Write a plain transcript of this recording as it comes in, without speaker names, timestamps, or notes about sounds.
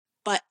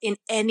But in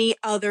any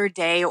other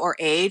day or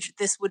age,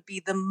 this would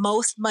be the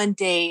most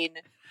mundane,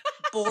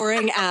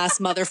 boring ass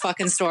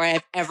motherfucking story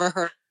I've ever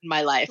heard in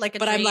my life. Like a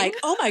but I'm dream? like,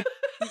 oh my,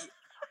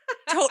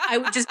 I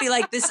would just be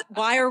like, this,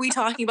 why are we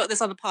talking about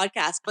this on the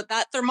podcast? But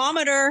that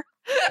thermometer,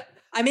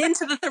 I'm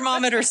into the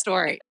thermometer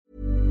story.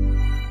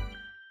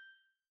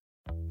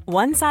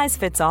 One size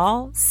fits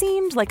all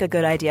seemed like a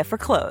good idea for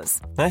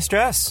clothes. Nice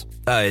dress.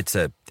 It's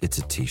a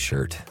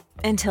t-shirt.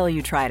 Until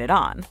you tried it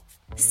on.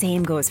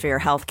 Same goes for your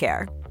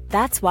healthcare.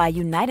 That's why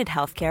United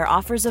Healthcare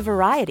offers a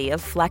variety of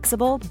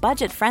flexible,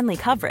 budget-friendly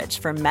coverage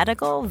for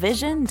medical,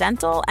 vision,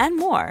 dental, and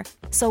more.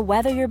 So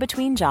whether you're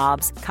between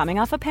jobs, coming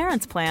off a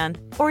parent's plan,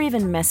 or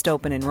even missed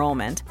open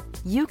enrollment,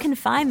 you can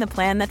find the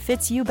plan that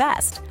fits you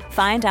best.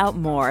 Find out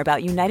more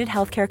about United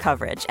Healthcare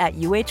coverage at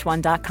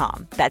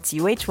uh1.com. That's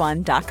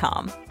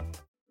uh1.com.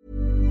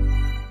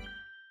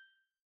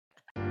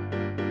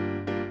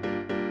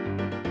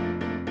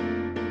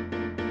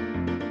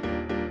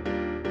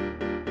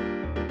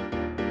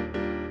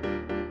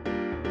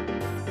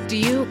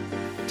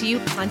 Do you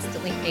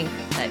constantly think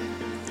that?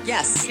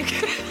 Yes.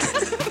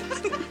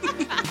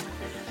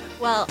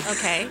 Well,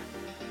 okay.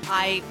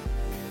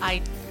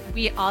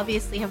 We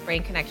obviously have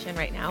brain connection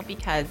right now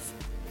because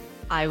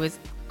I was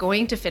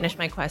going to finish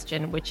my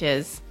question, which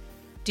is,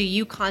 do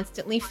you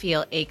constantly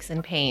feel aches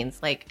and pains,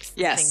 like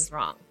something's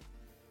wrong?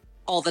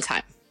 All the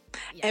time.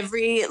 Yes.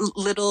 Every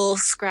little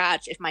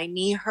scratch, if my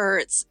knee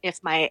hurts, if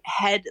my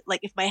head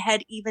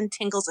even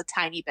tingles a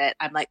tiny bit,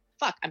 I'm like,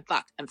 fuck, I'm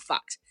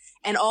fucked.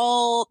 And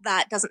all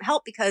that doesn't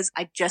help because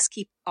I just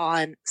keep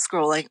on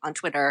scrolling on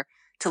Twitter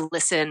to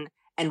listen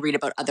and read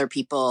about other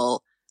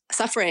people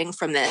suffering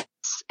from this.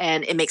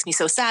 And it makes me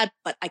so sad,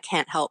 but I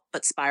can't help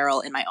but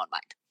spiral in my own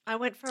mind. I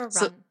went for a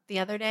run the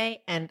other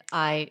day and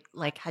I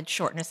had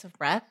shortness of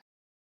breath.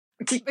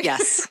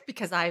 Yes.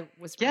 Because I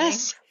was running.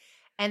 Yes.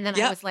 And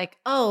then I was like,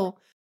 oh,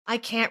 I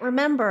can't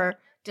remember.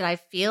 Did I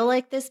feel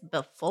like this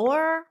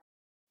before?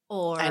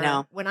 Or I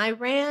know. When I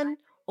ran?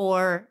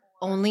 Or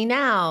only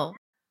now?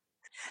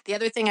 The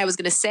other thing I was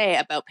going to say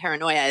about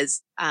paranoia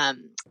is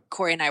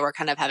Corey and I were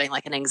kind of having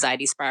like an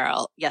anxiety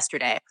spiral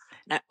yesterday,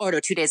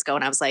 2 days ago.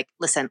 And I was like,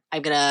 listen,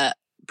 I'm going to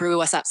brew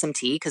us up some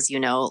tea because,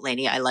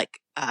 Lainey, I've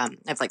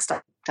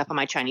stocked up on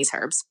my Chinese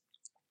herbs.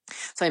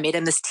 So I made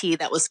him this tea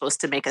that was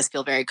supposed to make us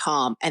feel very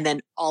calm. And then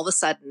all of a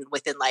sudden,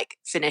 within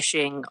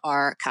finishing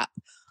our cup,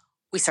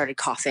 we started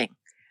coughing.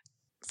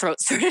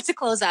 Throat started to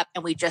close up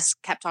and we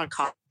just kept on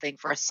coughing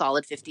for a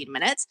solid 15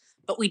 minutes.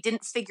 But we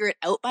didn't figure it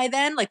out by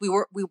then. We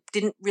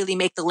didn't really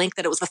make the link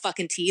that it was the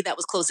fucking tea that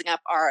was closing up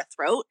our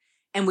throat.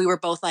 And we were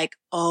both like,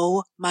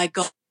 oh my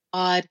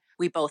God,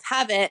 we both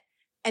have it.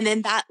 And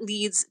then that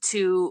leads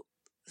to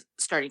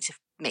starting to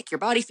make your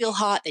body feel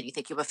hot. Then you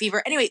think you have a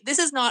fever. Anyway, this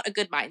is not a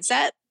good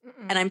mindset.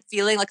 Mm-mm. And I'm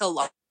feeling like a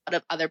lot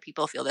of other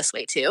people feel this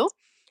way too.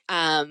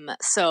 But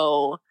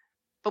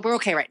we're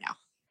okay right now.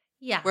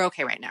 Yeah. We're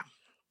okay right now.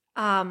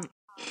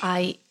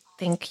 I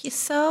think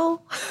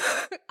so.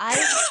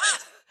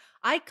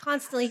 I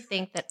constantly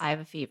think that I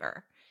have a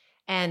fever.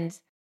 And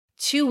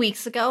 2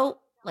 weeks ago,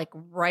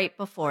 right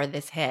before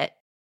this hit,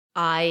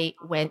 I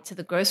went to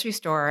the grocery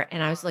store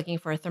and I was looking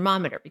for a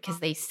thermometer because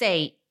they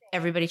say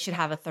everybody should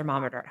have a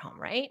thermometer at home,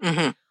 right?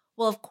 Mm-hmm.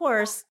 Well, of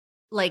course,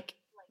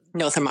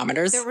 no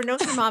thermometers. There were no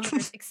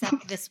thermometers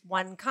except this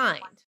one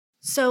kind.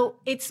 So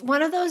it's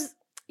one of those,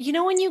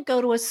 when you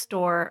go to a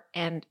store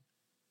and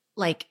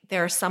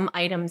there are some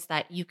items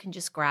that you can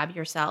just grab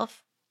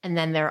yourself. And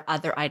then there are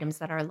other items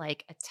that are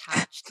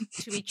attached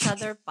to each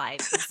other by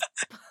this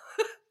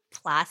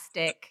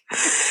plastic.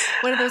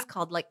 What are those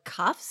called?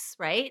 Cuffs,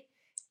 right?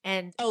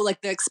 And the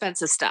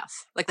expensive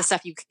stuff, the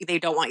stuff they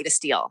don't want you to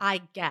steal.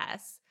 I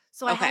guess.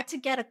 So I had to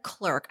get a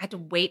clerk. I had to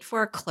wait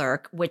for a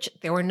clerk, which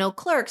there were no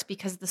clerks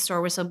because the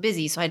store was so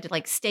busy. So I had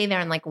to stay there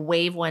and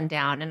wave one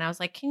down. And I was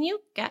like, "Can you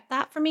get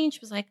that for me?" And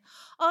she was like,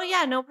 "Oh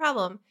yeah, no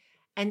problem."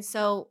 And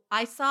so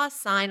I saw a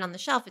sign on the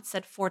shelf. It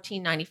said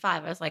 $14.95. I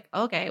was like,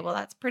 okay, well,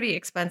 that's pretty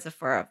expensive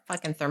for a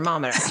fucking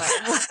thermometer.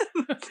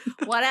 But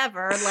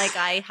whatever.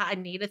 I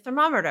need a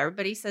thermometer.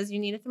 Everybody says you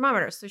need a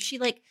thermometer. So she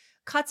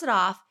cuts it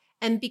off.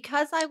 And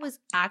because I was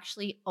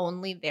actually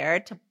only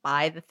there to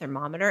buy the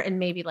thermometer and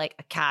maybe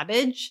a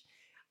cabbage,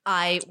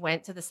 I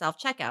went to the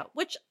self-checkout,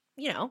 which,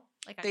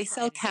 they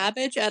sell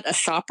cabbage at a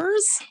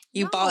Shoppers?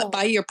 You No.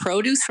 buy your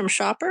produce from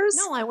Shoppers?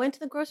 No, I went to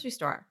the grocery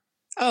store.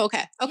 Oh,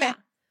 okay. Okay. Yeah.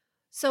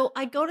 So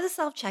I go to the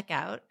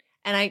self-checkout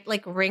and I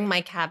ring my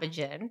cabbage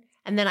in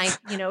and then I,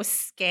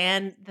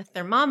 scan the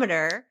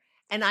thermometer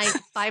and I,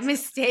 by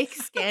mistake,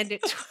 scanned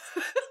it.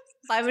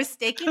 By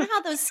mistake,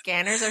 how those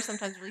scanners are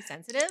sometimes really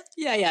sensitive?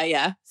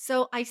 Yeah.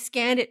 So I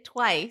scanned it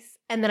twice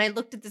and then I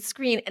looked at the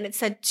screen and it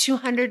said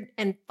 $205.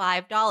 And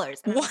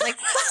I was like,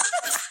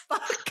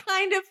 what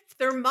kind of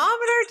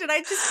thermometer did I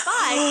just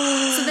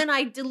buy? So then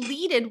I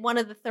deleted one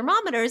of the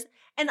thermometers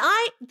and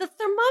the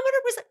thermometer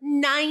was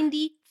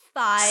 $95.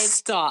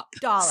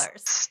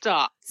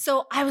 Stop.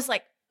 So I was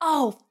like,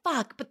 oh,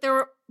 fuck. But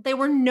there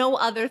were no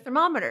other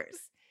thermometers.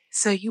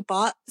 So you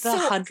bought the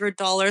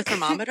 $100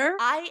 thermometer?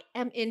 I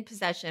am in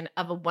possession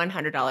of a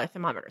 $100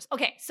 thermometer.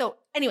 Okay, so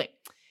anyway,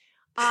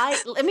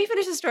 let me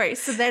finish the story.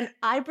 So then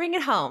I bring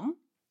it home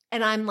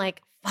and I'm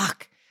like,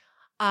 fuck.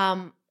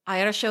 I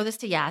gotta show this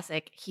to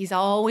Jacek. He's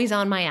always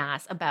on my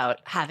ass about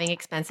having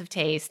expensive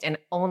taste and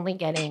only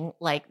getting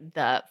like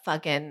the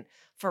fucking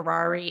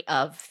Ferrari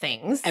of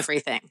things.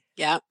 Everything.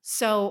 Yeah.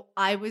 So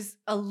I was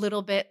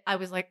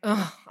like,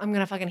 oh, I'm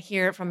gonna fucking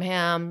hear it from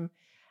him.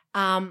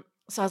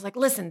 So I was like,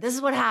 listen, this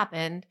is what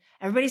happened.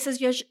 Everybody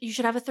says you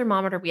should have a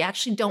thermometer. We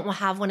actually don't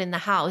have one in the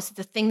house. It's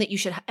a thing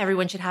that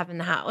everyone should have in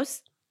the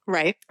house.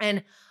 Right. And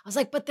I was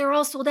like, but they're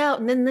all sold out.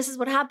 And then this is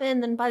what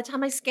happened. And by the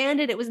time I scanned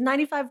it, it was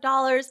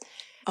 $95.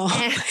 Oh.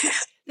 And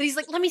then he's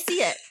like, let me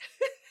see it.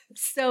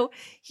 So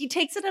he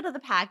takes it out of the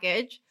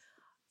package.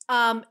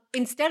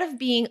 Instead of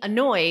being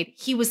annoyed,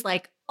 he was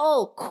like,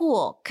 oh,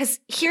 cool. Because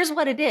here's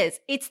what it is.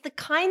 It's the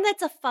kind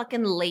that's a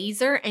fucking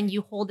laser and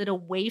you hold it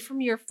away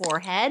from your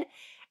forehead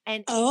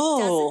and it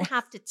doesn't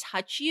have to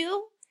touch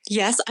you.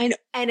 Yes, I know.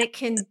 And it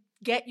can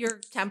get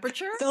your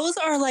temperature. Those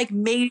are like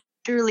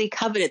majorly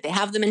coveted. They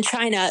have them in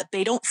China.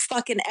 They don't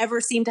fucking ever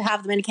seem to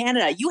have them in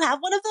Canada. You have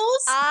one of those?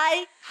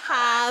 I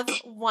have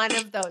one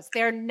of those.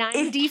 They're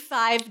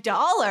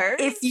 $95.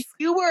 If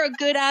you were a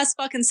good ass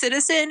fucking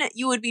citizen,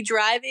 you would be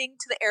driving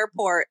to the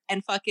airport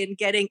and fucking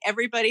getting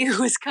everybody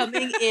who is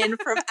coming in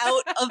from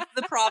out of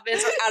the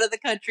province or out of the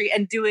country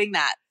and doing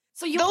that.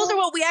 So those are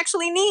what we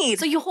actually need.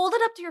 So you hold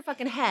it up to your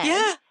fucking head.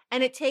 Yeah.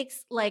 And it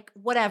takes like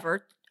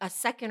whatever, a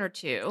second or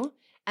two.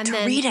 And to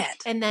then read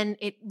it. And then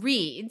it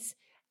reads.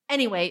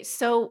 Anyway,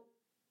 so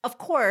of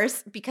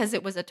course, because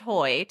it was a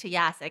toy to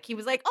Jacek, he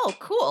was like, oh,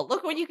 cool.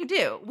 Look what you could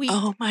do.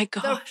 Oh my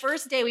God. The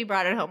first day we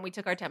brought it home, we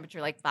took our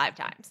temperature like 5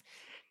 times.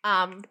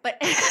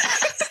 But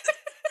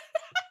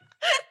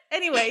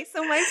anyway,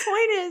 so my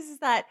point is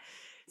that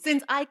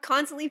since I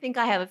constantly think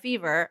I have a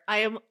fever, I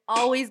am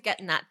always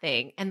getting that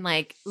thing and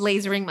like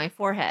lasering my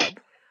forehead.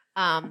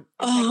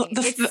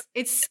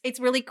 It's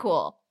really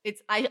cool.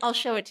 I'll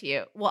show it to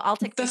you. Well, I'll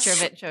take a picture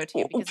of it and show it to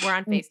you because we're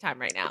on FaceTime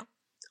right now.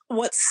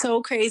 What's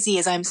so crazy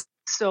is I'm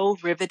so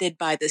riveted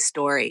by this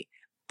story.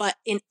 But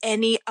in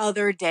any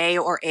other day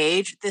or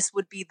age, this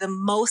would be the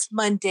most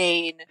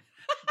mundane,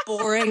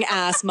 boring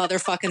ass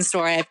motherfucking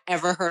story I've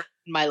ever heard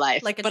in my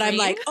life. But I'm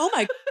like, oh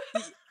my.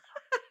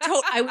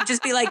 I would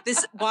just be like,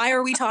 this. Why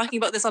are we talking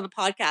about this on the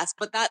podcast?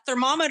 But that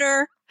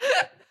thermometer,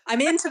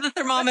 I'm into the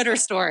thermometer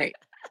story.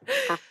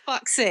 For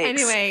fuck's sake.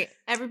 Anyway,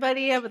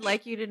 everybody, I would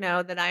like you to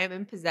know that I am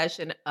in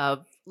possession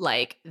of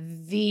like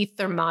the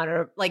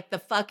thermometer, like the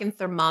fucking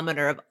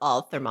thermometer of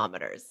all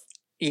thermometers.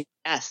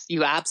 Yes,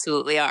 you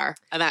absolutely are.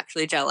 I'm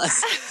actually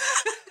jealous.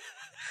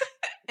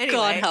 Anyway,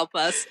 God help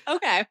us.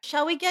 Okay.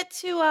 Shall we get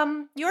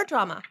to your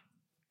drama?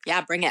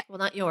 Yeah, bring it. Well,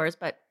 not yours,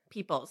 but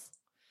people's.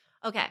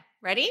 Okay,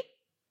 ready?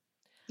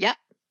 Yep.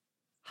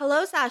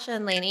 Hello, Sasha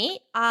and Lainey.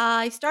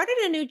 I started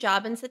a new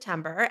job in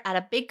September at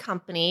a big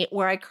company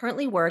where I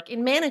currently work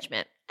in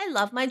management. I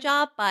love my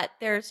job, but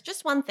there's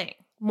just one thing,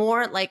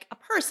 more like a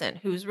person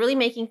who's really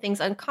making things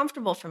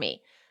uncomfortable for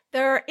me.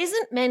 There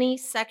isn't many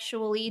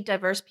sexually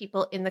diverse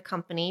people in the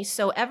company,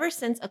 so ever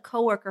since a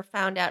coworker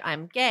found out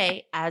I'm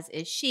gay, as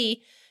is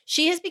she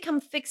has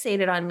become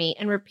fixated on me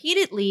and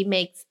repeatedly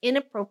makes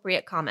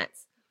inappropriate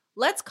comments.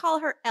 Let's call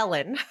her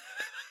Ellen.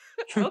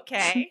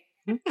 Okay.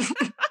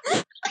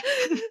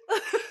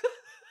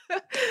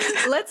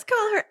 Let's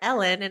call her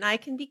Ellen and I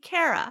can be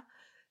Kara.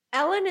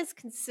 Ellen is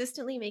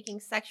consistently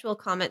making sexual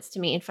comments to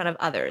me in front of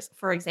others.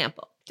 For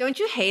example, don't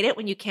you hate it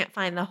when you can't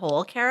find the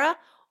hole, Kara?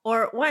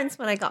 Or once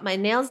when I got my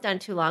nails done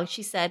too long,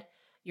 she said,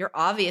 you're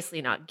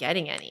obviously not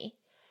getting any.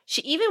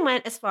 She even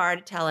went as far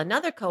to tell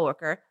another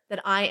coworker that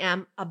I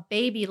am a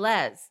baby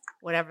les,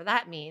 whatever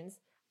that means.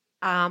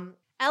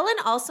 Ellen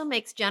also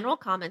makes general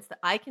comments that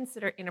I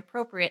consider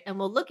inappropriate and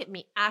will look at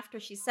me after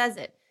she says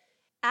it,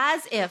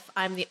 as if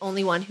I'm the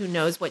only one who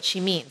knows what she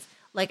means.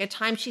 Like a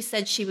time she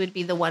said she would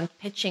be the one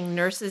pinching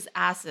nurses'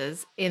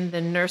 asses in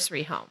the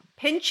nursery home.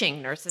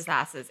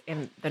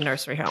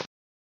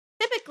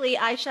 Typically,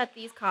 I shut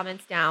these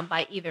comments down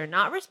by either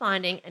not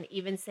responding and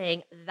even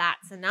saying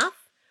that's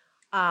enough,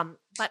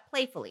 but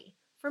playfully.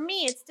 For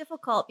me, it's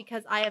difficult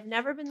because I have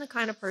never been the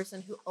kind of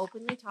person who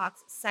openly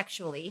talks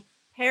sexually,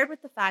 paired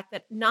with the fact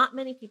that not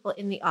many people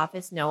in the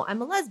office know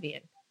I'm a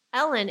lesbian.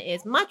 Ellen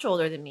is much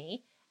older than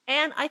me,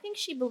 and I think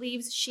she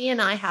believes she and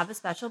I have a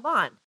special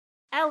bond.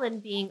 Ellen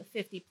being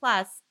 50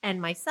 plus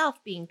and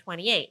myself being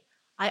 28.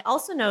 I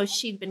also know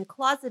she'd been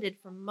closeted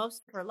for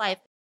most of her life.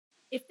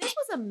 If this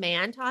was a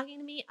man talking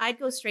to me, I'd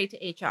go straight to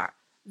HR.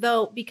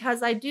 Though,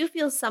 because I do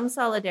feel some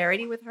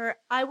solidarity with her,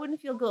 I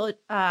wouldn't feel good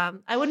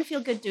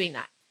doing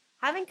that.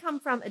 Having come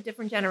from a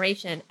different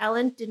generation,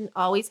 Ellen didn't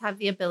always have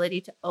the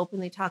ability to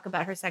openly talk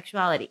about her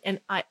sexuality,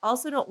 and I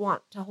also don't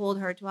want to hold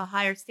her to a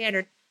higher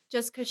standard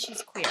just because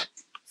she's queer.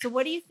 So,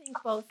 what do you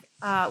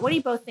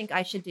both think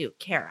I should do,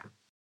 Kara?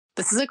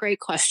 This is a great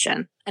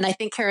question, and I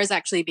think Kara's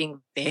actually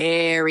being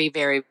very,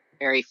 very,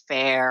 very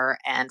fair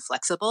and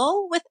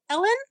flexible with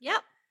Ellen.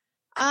 Yep.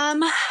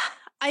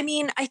 I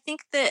mean, I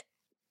think that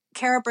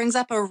Kara brings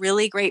up a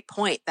really great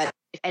point that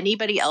if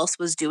anybody else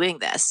was doing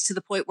this to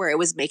the point where it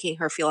was making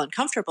her feel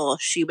uncomfortable,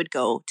 she would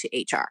go to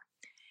HR.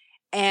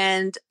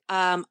 And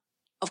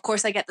of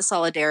course, I get the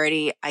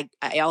solidarity. I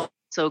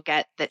also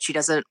get that she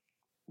doesn't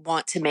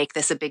want to make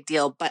this a big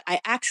deal, but I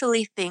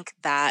actually think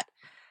that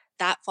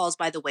falls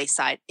by the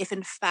wayside if,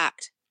 in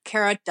fact,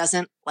 Kara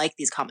doesn't like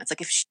these comments.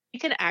 Like, if she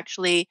can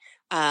actually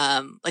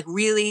like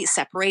really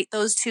separate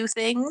those two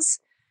things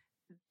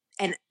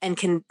and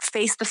can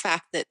face the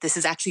fact that this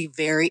is actually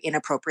very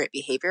inappropriate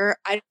behavior,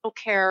 I don't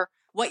care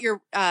what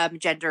your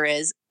gender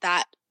is,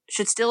 that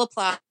should still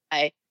apply.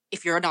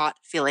 If you're not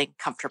feeling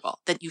comfortable,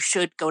 then you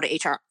should go to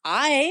HR.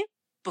 I,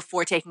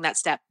 before taking that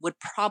step, would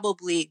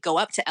probably go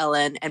up to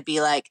Ellen and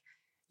be like,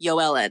 yo,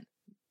 Ellen,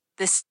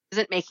 this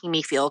isn't making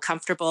me feel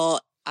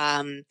comfortable.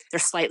 They're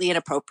slightly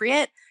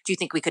inappropriate. Do you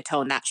think we could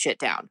tone that shit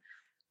down?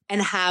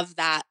 And have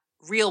that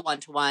real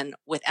one-to-one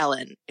with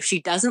Ellen. If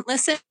she doesn't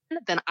listen,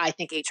 then I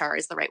think HR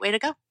is the right way to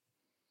go.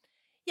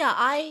 Yeah,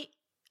 I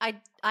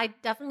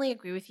definitely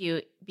agree with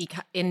you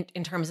in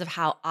terms of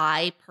how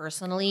I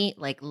personally,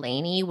 like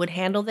Lainey, would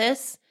handle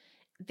this.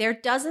 There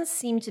doesn't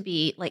seem to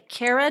be, like,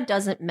 Kara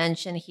doesn't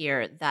mention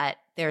here that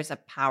there's a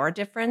power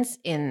difference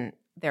in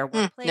their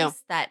workplace. No.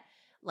 That,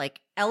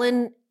 like,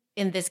 Ellen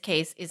in this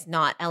case is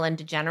not Ellen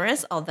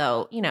DeGeneres,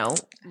 although, you know,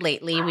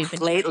 lately we've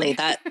been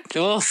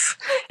oof.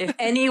 If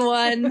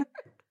anyone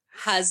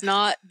has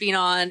not been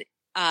on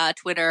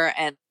Twitter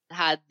and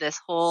had this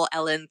whole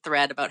Ellen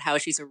thread about how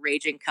she's a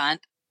raging cunt,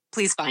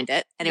 please find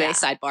it. Anyway, Yeah.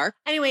 sidebar.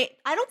 Anyway,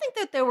 I don't think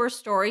that there were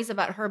stories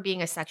about her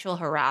being a sexual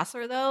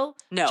harasser, though.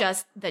 No.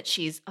 Just that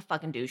she's a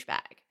fucking douchebag.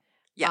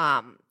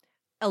 Yeah.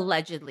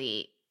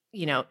 Allegedly,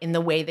 you know, in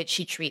the way that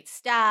she treats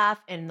staff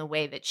and the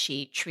way that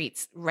she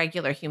treats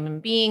regular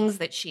human beings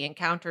that she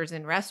encounters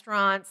in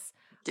restaurants.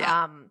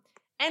 Yeah.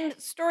 And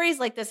stories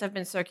like this have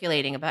been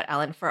circulating about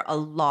Ellen for a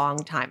long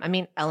time. I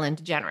mean, Ellen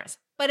DeGeneres.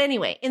 But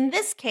anyway, in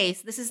this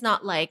case, this is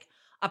not like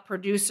a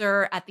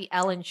producer at the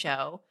Ellen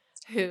show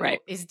who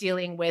is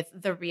dealing with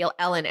the real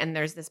Ellen and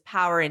there's this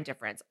power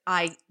indifference.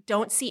 I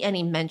don't see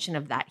any mention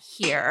of that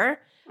here.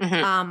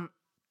 Mm-hmm.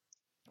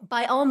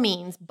 By all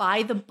means,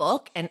 buy the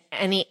book, and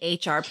any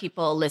HR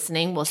people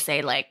listening will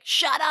say, like,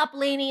 shut up,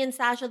 Lainey and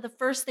Sasha. The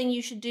first thing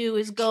you should do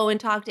is go and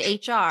talk to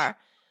HR.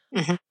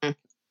 Mm-hmm.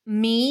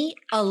 Me,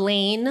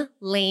 Elaine,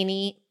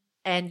 Lainey,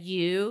 and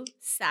you,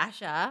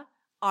 Sasha,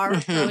 our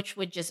approach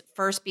would just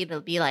first be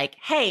to be like,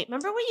 hey,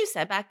 remember what you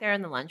said back there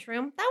in the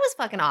lunchroom? That was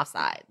fucking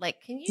offside.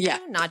 Like, can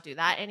you not do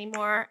that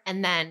anymore?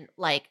 And then,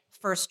 like,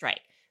 first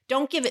strike.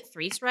 Don't give it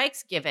 3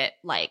 strikes. Give it,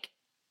 like,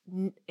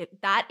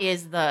 that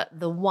is the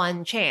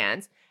one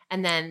chance.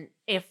 And then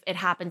if it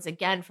happens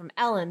again from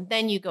Ellen,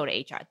 then you go to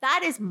HR.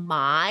 That is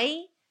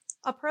my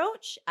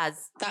approach.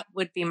 That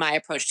would be my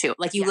approach too.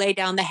 Like, you lay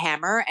down the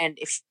hammer, and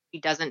if she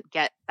doesn't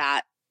get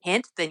that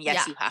hint, then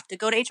yes, you have to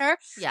go to HR.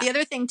 Yeah. The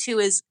other thing too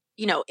is,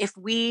 you know, if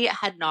we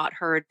had not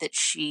heard that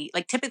she,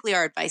 like, typically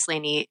our advice,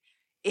 Lainey,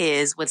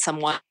 is when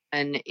someone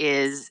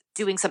is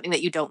doing something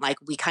that you don't like,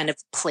 we kind of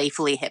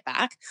playfully hit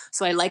back.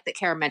 So I like that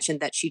Kara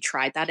mentioned that she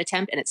tried that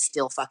attempt and it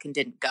still fucking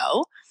didn't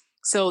go.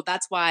 So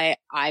that's why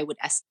I would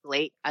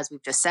escalate, as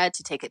we've just said,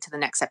 to take it to the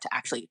next step, to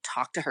actually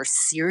talk to her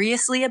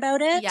seriously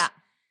about it. Yeah.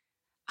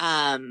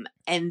 And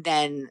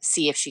then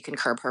see if she can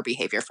curb her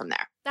behavior from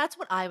there. That's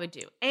what I would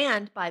do.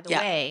 And by the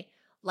way,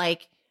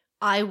 like,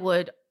 I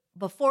would,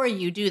 before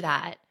you do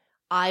that,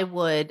 I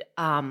would,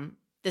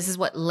 this is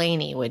what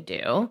Lainey would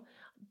do.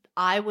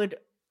 I would,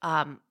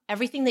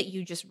 everything that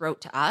you just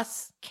wrote to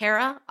us,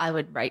 Kara, I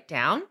would write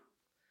down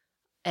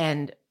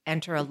and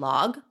enter a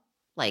log,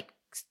 like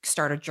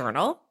start a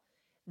journal.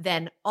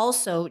 Then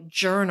also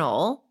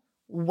journal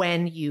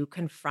when you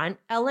confront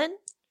Ellen,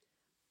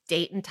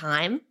 date and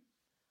time.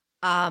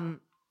 And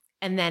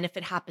then if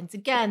it happens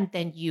again,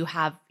 then you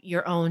have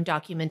your own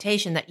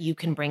documentation that you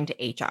can bring to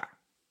HR.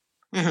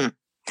 Mm-hmm.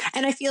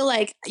 And I feel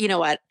like, you know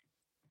what?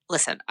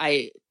 Listen,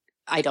 I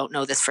don't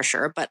know this for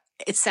sure, but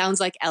it sounds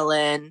like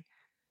Ellen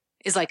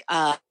is like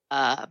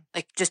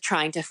just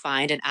trying to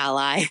find an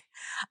ally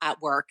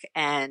at work,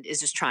 and is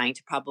just trying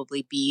to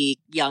probably be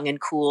young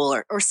and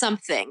cool or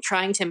something,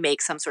 trying to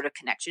make some sort of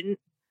connection,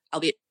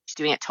 albeit she's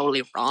doing it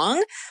totally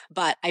wrong.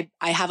 But I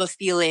have a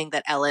feeling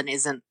that Ellen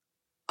isn't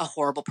a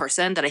horrible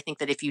person, that I think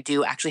that if you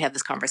do actually have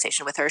this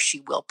conversation with her,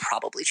 she will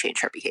probably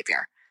change her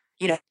behavior,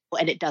 you know,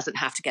 and it doesn't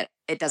have to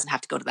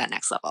go to that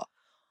next level.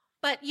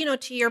 But, you know,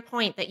 to your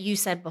point that you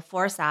said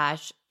before,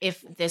 Sash,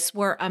 if this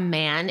were a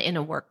man in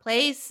a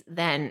workplace,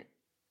 then,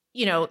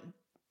 you know,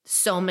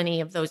 so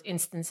many of those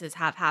instances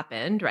have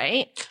happened,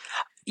 right?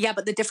 Yeah,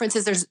 but the difference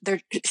is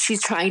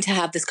she's trying to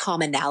have this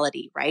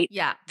commonality, right?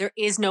 Yeah. There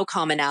is no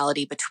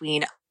commonality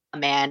between a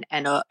man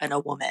and a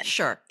woman.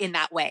 Sure. In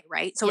that way,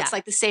 right? So it's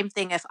like the same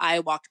thing if I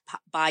walked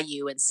by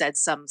you and said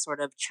some sort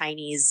of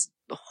Chinese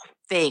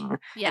thing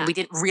and we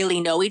didn't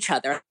really know each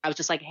other. I was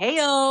just like,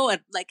 hey-o,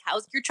 and like,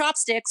 how's your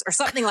chopsticks or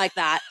something like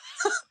that.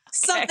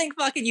 Something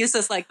fucking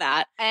useless like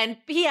that. And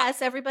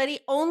P.S.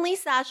 everybody, only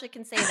Sasha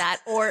can say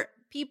that, or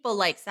people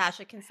like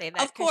Sasha can say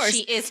that, of course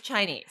she is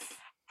Chinese.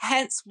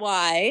 Hence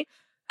why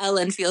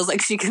Ellen feels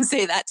like she can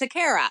say that to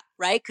Kara,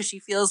 right? Because she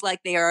feels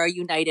like they are a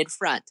united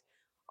front.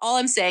 All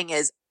I'm saying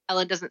is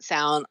Ellen doesn't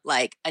sound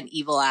like an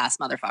evil ass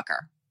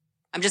motherfucker.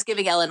 I'm just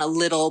giving Ellen a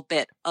little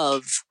bit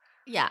of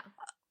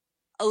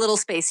a little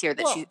space here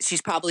that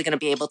she's probably going to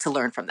be able to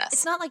learn from this.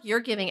 It's not like you're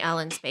giving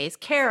Ellen space.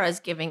 Kara's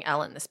giving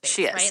Ellen the space,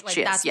 she is, right? Like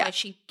she that's is, why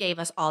she gave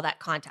us all that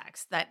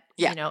context that,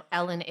 you know,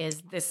 Ellen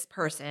is this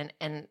person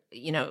and,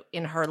 you know,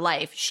 in her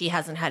life, she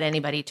hasn't had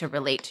anybody to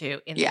relate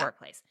to in the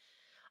workplace.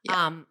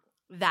 Yeah.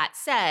 That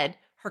said,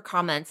 her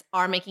comments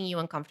are making you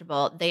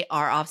uncomfortable. They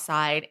are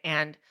offside.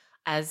 And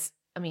it's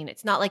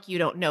not like you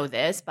don't know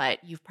this, but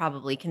you've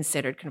probably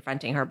considered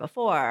confronting her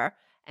before.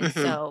 And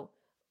so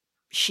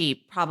she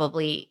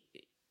probably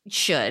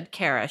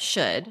Kara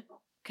should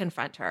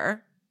confront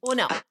her. Well,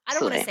 no, Absolutely. I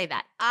don't want to say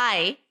that.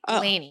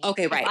 Lainey,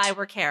 if I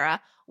were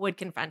Kara, would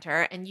confront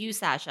her. And you,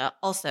 Sasha,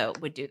 also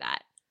would do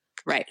that.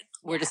 Right.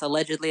 We're just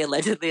allegedly.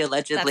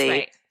 That's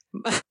right.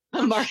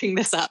 marking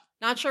this up.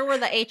 Not sure where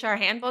the HR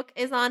handbook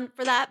is on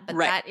for that, but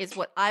that is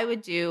what I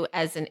would do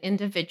as an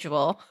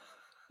individual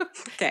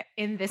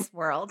in this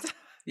world.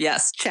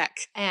 Yes,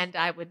 check. And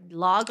I would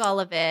log all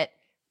of it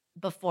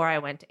before I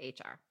went to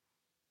HR.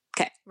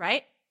 Okay.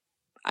 Right?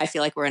 I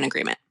feel like we're in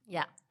agreement.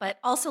 Yeah. But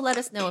also let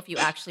us know if you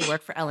actually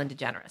work for Ellen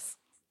DeGeneres.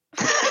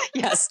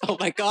 Yes. Oh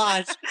my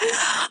gosh.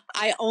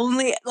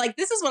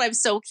 This is what I'm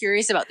so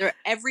curious about.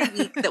 Every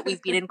week that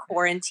we've been in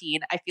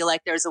quarantine, I feel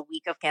like there's a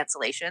week of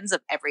cancellations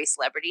of every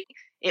celebrity.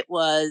 It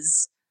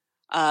was,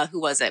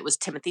 who was it? It was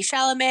Timothée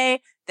Chalamet.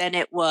 Then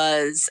it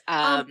was,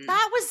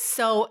 that was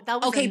a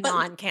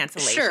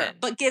non-cancellation. Sure.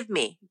 But give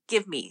me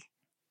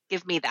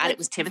that. It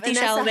was Timothée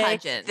Vanessa Chalamet.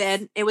 Hudgens.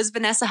 Then it was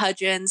Vanessa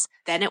Hudgens.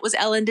 Then it was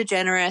Ellen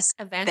DeGeneres.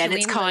 Then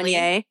it's Kanye.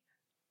 Lilly.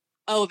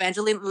 Oh,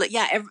 Evangeline.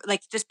 Yeah.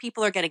 Just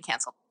people are getting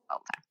canceled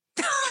all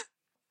the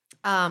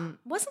time.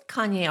 Wasn't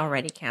Kanye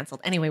already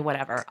canceled? Anyway,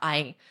 whatever.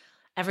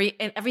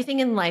 Everything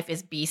in life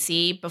is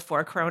BC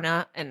before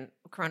Corona and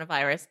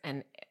coronavirus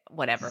and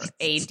whatever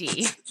AD,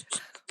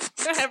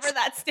 whatever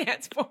that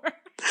stands for.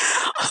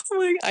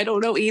 I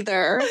don't know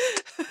either.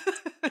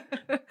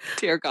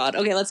 Dear God.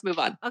 Okay, let's move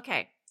on.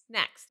 Okay,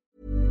 next.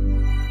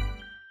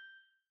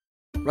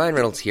 Ryan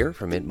Reynolds here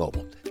from Mint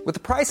Mobile. With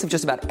the price of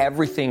just about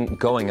everything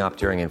going up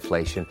during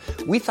inflation,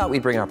 we thought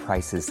we'd bring our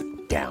prices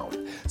down.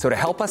 So to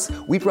help us,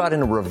 we brought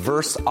in a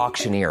reverse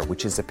auctioneer,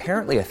 which is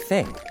apparently a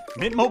thing.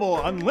 Mint Mobile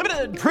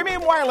Unlimited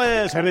Premium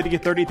Wireless. How to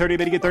get 30, 30,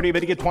 bit to get 30, bit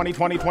to get 20,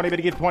 20, 20, bit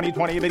to get 20,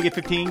 20, bit to get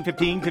 15,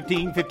 15,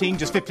 15, 15,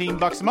 just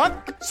 $15 a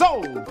month?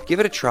 Sold!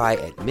 Give it a try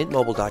at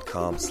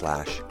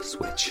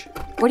mintmobile.com/switch.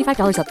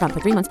 $45 up front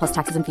for 3 months plus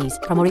taxes and fees.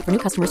 Promo rate for new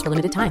customers for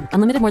limited time.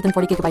 Unlimited more than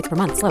 40 gigabytes per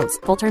month. Slows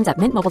full terms at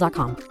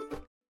mintmobile.com.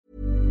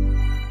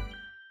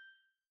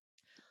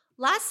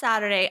 Last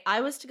Saturday,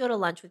 I was to go to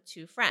lunch with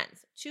two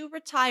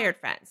retired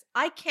friends.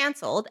 I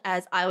canceled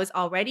as I was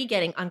already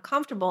getting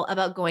uncomfortable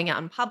about going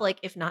out in public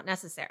if not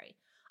necessary.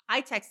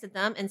 I texted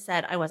them and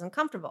said I wasn't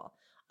comfortable.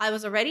 I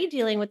was already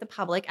dealing with the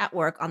public at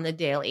work on the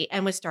daily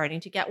and was starting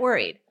to get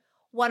worried.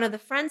 One of the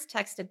friends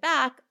texted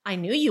back, "I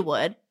knew you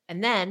would,"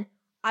 and then,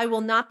 "I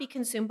will not be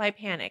consumed by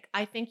panic.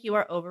 I think you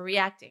are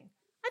overreacting."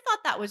 I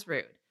thought that was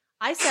rude.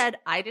 I said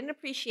I didn't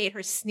appreciate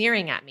her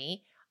sneering at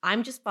me.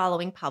 I'm just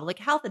following public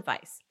health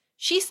advice.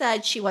 She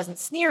said she wasn't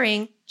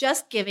sneering,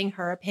 just giving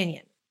her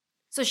opinion.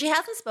 So she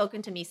hasn't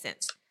spoken to me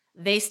since.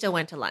 They still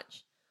went to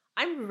lunch.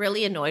 I'm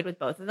really annoyed with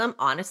both of them,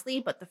 honestly,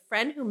 but the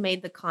friend who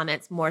made the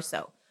comments more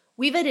so.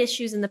 We've had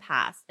issues in the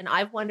past, and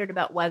I've wondered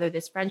about whether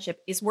this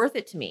friendship is worth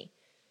it to me.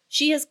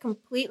 She has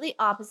completely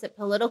opposite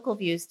political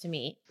views to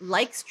me,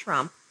 likes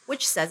Trump,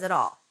 which says it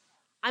all.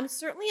 I'm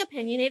certainly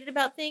opinionated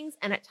about things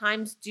and at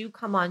times do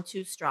come on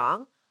too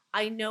strong.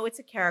 I know it's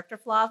a character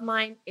flaw of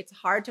mine. It's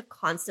hard to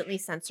constantly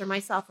censor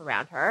myself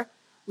around her.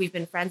 We've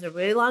been friends a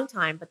really long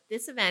time, but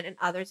this event and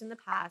others in the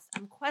past,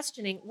 I'm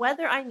questioning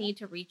whether I need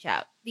to reach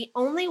out. The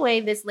only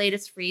way this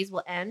latest freeze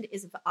will end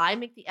is if I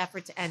make the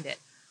effort to end it.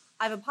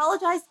 I've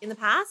apologized in the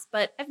past,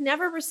 but I've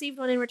never received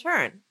one in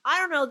return. I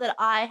don't know that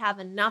I have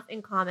enough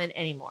in common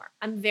anymore.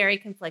 I'm very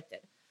conflicted.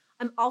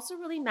 I'm also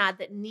really mad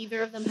that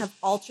neither of them have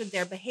altered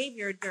their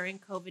behavior during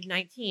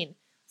COVID-19.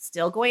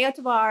 Still going out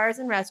to bars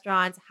and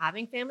restaurants,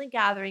 having family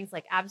gatherings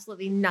like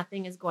absolutely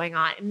nothing is going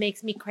on. It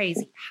makes me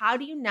crazy. How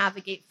do you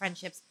navigate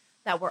friendships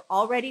that were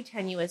already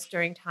tenuous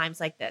during times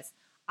like this?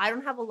 I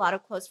don't have a lot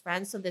of close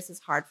friends, so this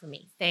is hard for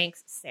me.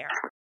 Thanks, Sarah.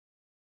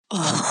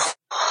 Oh,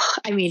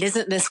 I mean,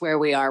 isn't this where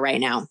we are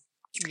right now?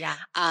 Yeah.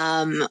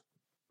 I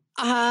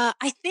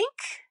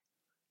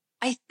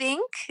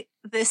think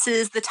this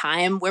is the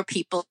time where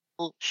people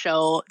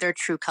show their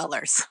true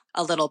colors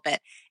a little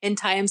bit. In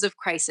times of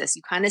crisis,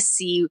 you kind of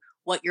see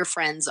what your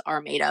friends are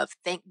made of.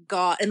 Thank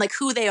God. And like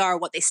who they are,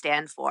 what they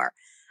stand for.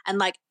 And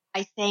like,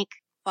 I thank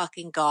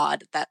fucking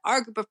God that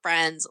our group of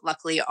friends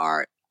luckily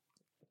are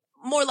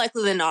more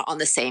likely than not on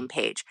the same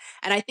page.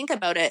 And I think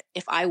about it,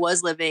 if I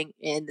was living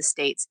in the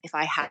States, if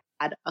I had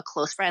a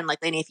close friend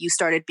like Lainey, if you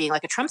started being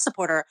like a Trump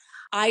supporter,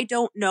 I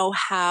don't know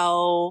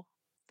how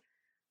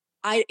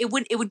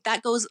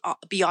that goes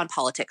beyond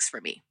politics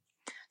for me.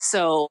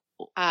 So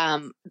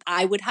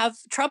I would have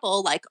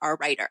trouble, like our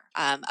writer,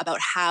 about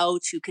how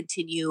to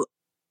continue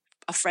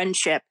a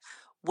friendship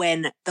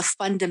when the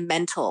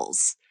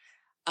fundamentals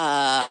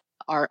are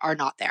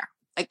not there.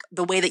 Like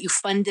the way that you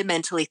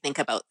fundamentally think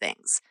about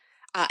things.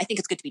 I think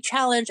it's good to be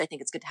challenged. I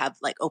think it's good to have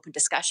like open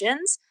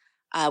discussions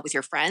with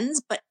your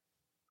friends, but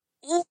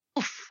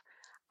oof,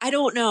 I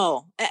don't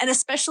know. And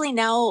especially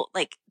now,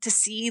 like to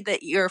see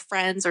that your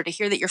friends or to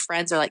hear that your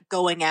friends are like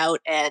going out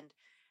and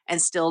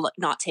still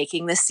not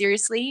taking this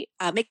seriously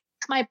makes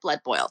my blood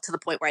boil to the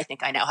point where I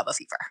think I now have a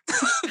fever.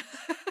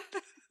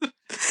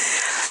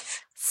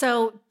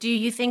 So do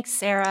you think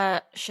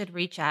Sarah should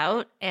reach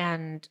out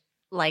and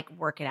like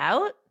work it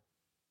out?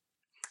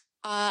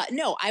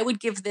 No, I would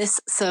give this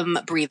some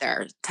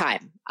breather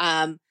time.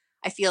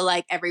 I feel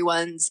like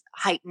everyone's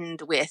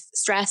heightened with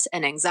stress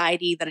and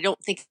anxiety that I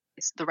don't think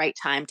it's the right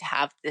time to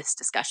have this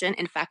discussion.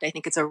 In fact, I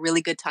think it's a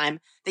really good time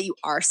that you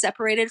are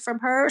separated from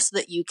her so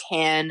that you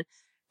can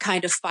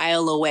kind of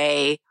file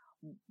away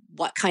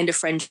what kind of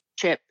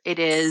friendship it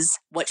is,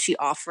 what she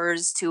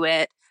offers to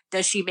it.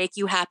 Does she make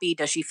you happy?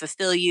 Does she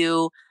fulfill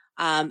you?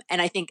 And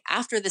I think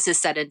after this is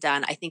said and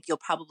done, I think you'll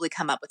probably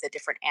come up with a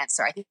different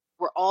answer. I think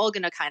we're all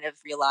going to kind of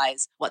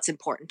realize what's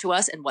important to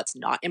us and what's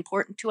not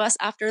important to us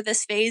after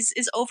this phase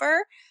is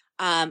over.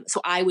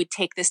 So I would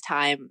take this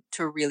time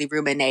to really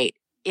ruminate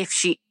if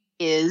she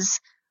is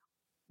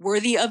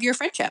worthy of your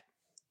friendship.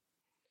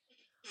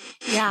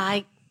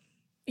 Yeah,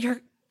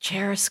 your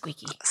chair is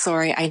squeaky.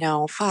 Sorry, I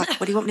know. Fuck,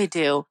 what do you want me to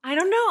do? I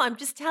don't know. I'm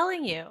just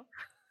telling you.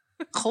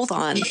 Hold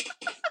on.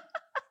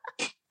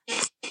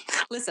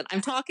 Listen,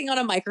 I'm talking on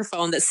a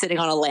microphone that's sitting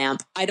on a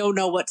lamp. I don't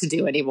know what to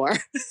do anymore.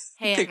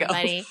 Hey,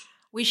 everybody.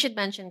 We should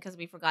mention, because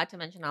we forgot to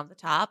mention off the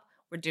top,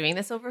 we're doing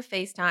this over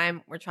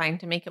FaceTime. We're trying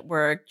to make it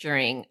work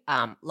during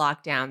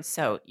lockdown.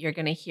 So you're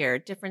going to hear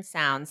different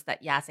sounds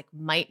that Jacek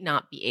might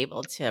not be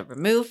able to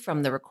remove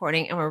from the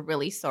recording. And we're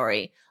really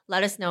sorry.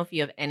 Let us know if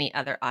you have any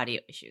other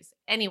audio issues.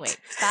 Anyway,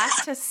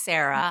 back to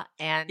Sarah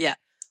and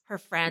her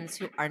friends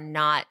who are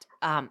not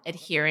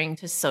adhering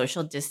to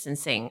social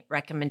distancing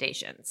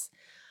recommendations.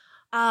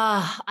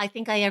 I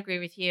think I agree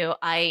with you.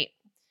 I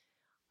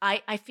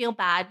feel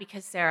bad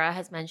because Sarah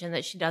has mentioned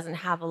that she doesn't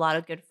have a lot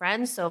of good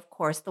friends. So of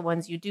course, the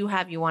ones you do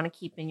have, you want to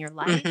keep in your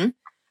life. Mm-hmm.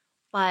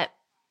 But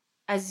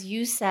as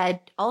you said,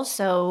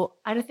 also,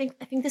 I think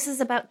this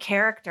is about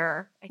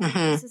character. I think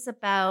this is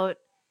about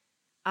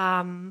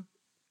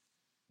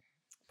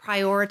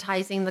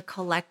prioritizing the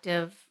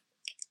collective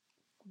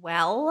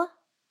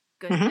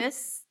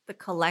goodness, the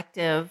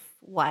collective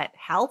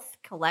health,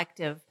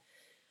 collective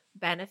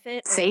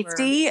benefit,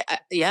 safety,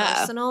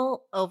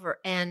 personal over,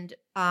 and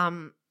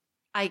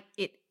I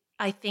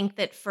think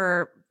that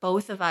for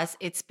both of us,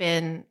 it's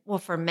been, well,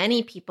 for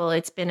many people,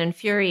 it's been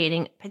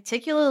infuriating,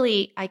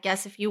 particularly, I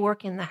guess, if you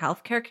work in the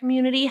healthcare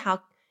community, how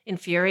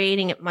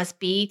infuriating it must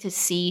be to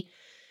see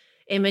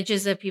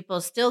images of people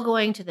still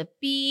going to the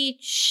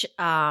beach,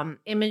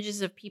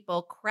 images of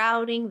people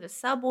crowding the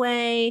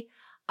subway,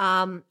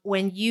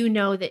 when you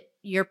know that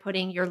you're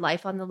putting your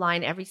life on the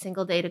line every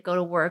single day to go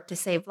to work, to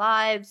save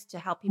lives, to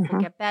help people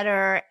get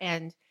better.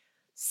 And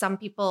some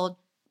people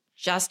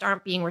just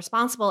aren't being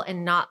responsible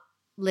and not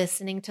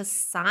listening to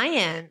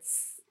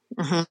science.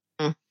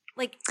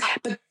 Like,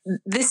 but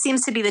this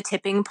seems to be the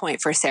tipping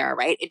point for Sarah,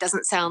 right? It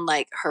doesn't sound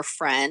like her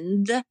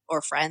friend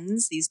or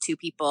friends, these two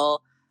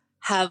people,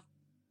 have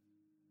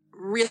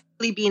really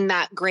been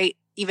that great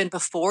even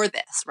before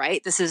this,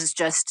 right? This has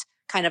just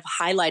kind of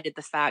highlighted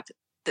the fact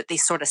that they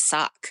sort of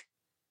suck.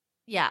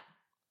 Yeah.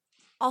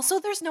 Also,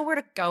 there's nowhere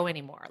to go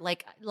anymore.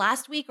 Like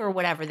last week or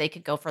whatever, they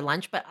could go for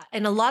lunch, but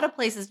in a lot of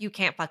places, you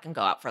can't fucking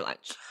go out for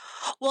lunch.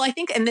 Well, I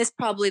think, and this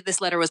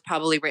letter was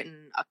probably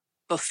written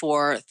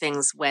before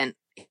things went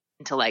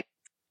into like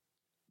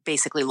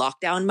basically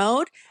lockdown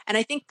mode. And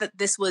I think that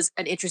this was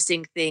an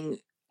interesting thing,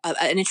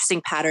 an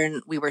interesting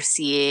pattern we were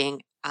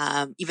seeing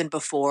even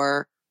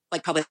before,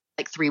 like probably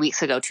like 2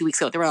 weeks ago.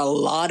 There were a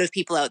lot of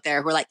people out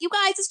there who were like, you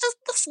guys, it's just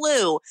the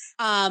flu.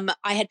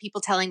 I had people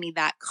telling me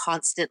that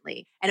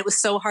constantly. And it was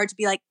so hard to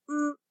be like,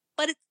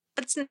 but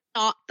it's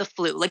not the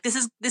flu. Like this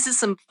is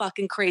some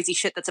fucking crazy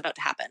shit that's about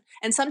to happen.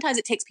 And sometimes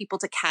it takes people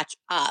to catch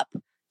up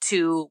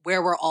to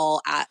where we're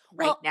all at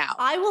right now.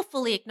 I will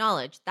fully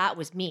acknowledge that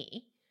was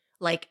me.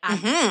 Like,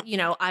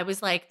 I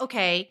was like,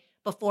 okay,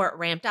 before it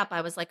ramped up,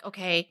 I was like,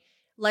 okay,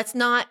 let's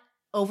not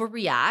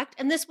overreact.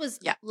 And this was,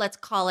 let's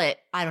call it,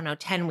 I don't know,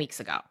 10 weeks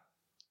ago.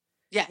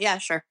 Yeah,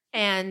 sure.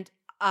 And,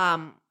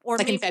 or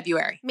like in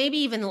February, maybe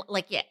even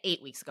like,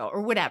 8 weeks ago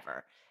or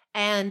whatever.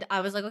 And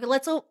I was like, okay,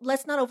 let's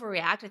not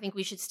overreact. I think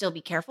we should still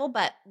be careful,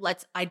 but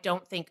I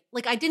didn't think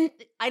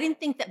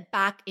that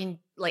back in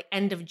like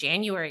end of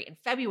January and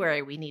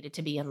February, we needed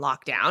to be in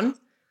lockdown.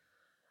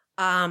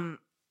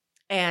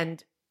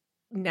 And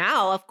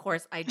now of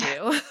course I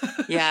do.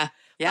 Yeah.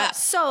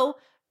 So,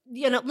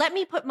 let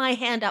me put my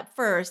hand up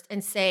first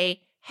and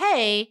say,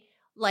 hey,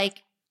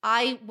 like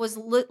I was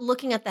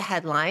looking at the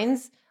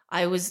headlines.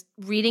 I was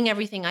reading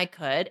everything I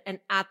could. And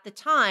at the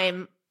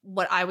time,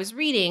 what I was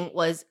reading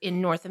was in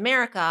North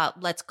America,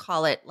 let's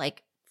call it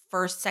like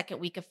first, second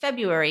week of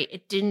February,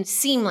 it didn't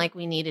seem like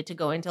we needed to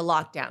go into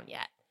lockdown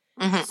yet.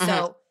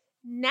 So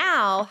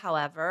now,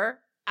 however,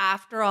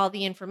 after all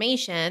the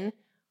information,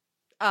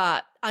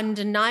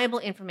 undeniable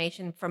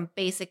information from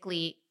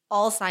basically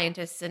all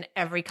scientists in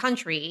every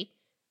country,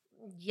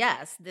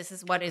 yes, this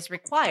is what is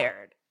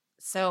required.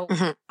 So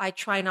I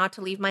try not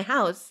to leave my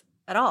house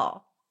at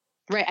all.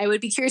 Right. I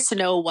would be curious to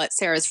know what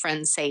Sarah's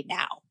friends say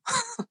now.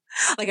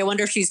 Like, I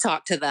wonder if she's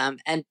talked to them,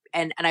 and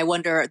I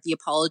wonder the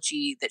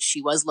apology that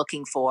she was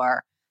looking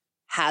for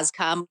has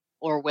come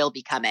or will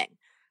be coming.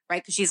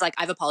 Right. Because she's like,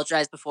 I've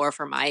apologized before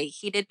for my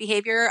heated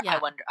behavior. Yeah. I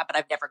wonder, but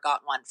I've never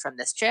got one from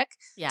this chick.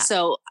 Yeah.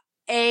 So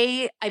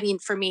I mean,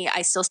 for me,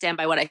 I still stand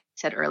by what I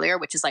said earlier,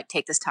 which is like,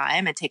 take this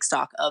time and take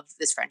stock of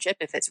this friendship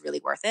if it's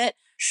really worth it.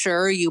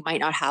 Sure, you might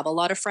not have a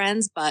lot of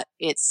friends, but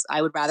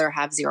I would rather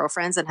have 0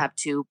 friends than have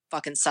 2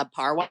 fucking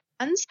subpar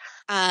ones.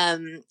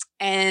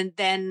 And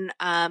then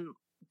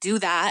do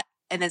that.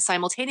 And then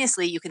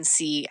simultaneously, you can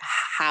see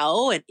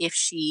how and if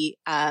she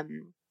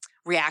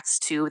reacts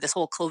to this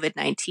whole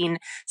COVID-19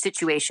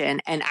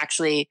 situation and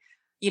actually,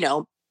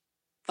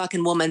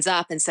 fucking womans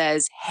up and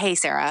says, hey,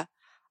 Sarah,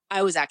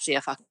 I was actually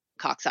a fucking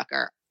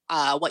cocksucker.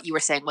 What you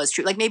were saying was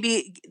true. Like,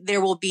 maybe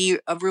there will be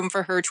a room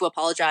for her to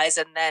apologize,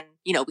 and then,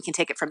 we can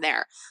take it from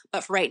there.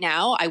 But for right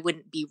now, I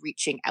wouldn't be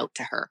reaching out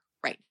to her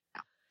right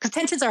now because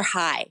tensions are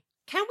high.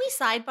 Can we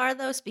sidebar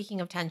though? Speaking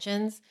of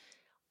tensions.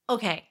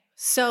 Okay.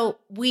 So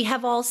we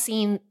have all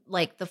seen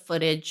like the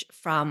footage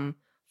from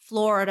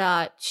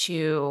Florida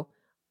to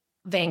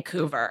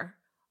Vancouver.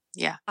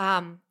 Yeah.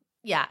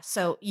 Yeah.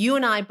 So you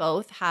and I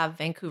both have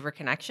Vancouver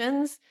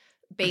connections.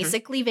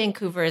 Basically,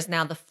 Vancouver is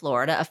now the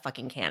Florida of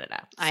fucking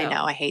Canada. So, I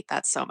know. I hate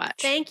that so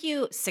much. Thank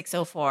you,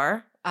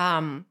 604.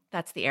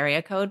 That's the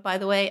area code, by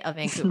the way, of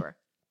Vancouver.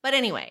 But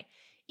anyway,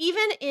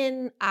 even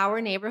in our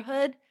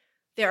neighborhood,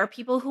 there are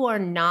people who are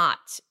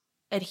not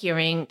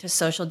adhering to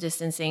social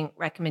distancing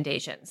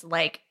recommendations.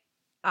 Like,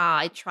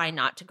 I try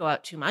not to go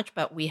out too much,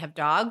 but we have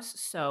dogs.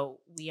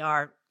 So we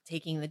are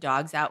taking the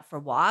dogs out for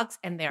walks,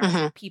 and there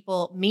are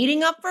people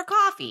meeting up for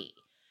coffee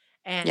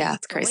and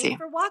it's crazy. going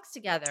for walks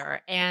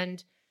together.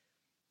 And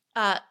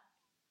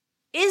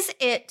is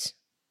it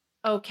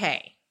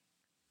okay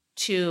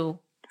to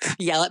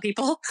yell at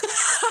people?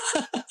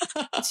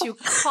 to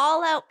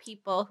call out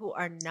people who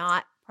are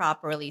not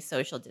properly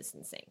social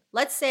distancing?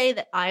 Let's say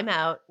that I'm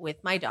out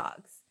with my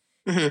dogs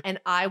and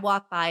I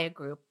walk by a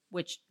group,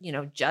 which,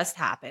 just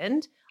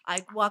happened.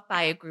 I walk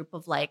by a group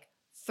of like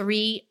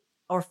 3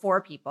 or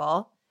 4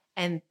 people,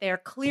 and they're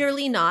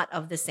clearly not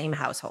of the same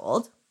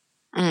household.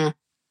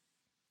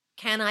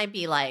 Can I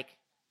be like,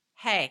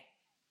 hey,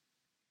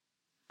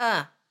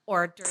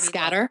 or dirty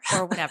scatter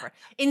or whatever?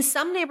 In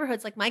some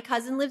neighborhoods, like my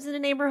cousin lives in a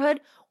neighborhood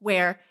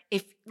where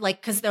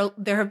because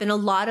there have been a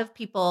lot of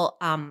people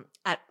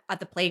at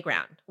the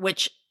playground,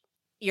 which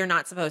you're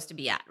not supposed to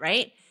be at,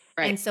 right?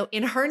 Right. And so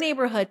in her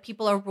neighborhood,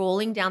 people are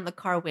rolling down the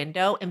car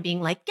window and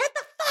being like, get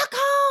the fuck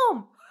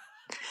home.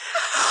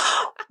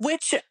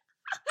 Which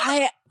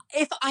I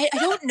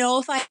don't know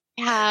if I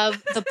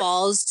have the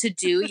balls to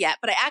do yet,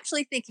 but I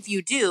actually think if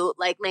you do,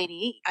 like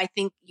Lainey, I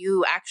think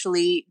you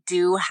actually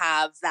do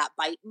have that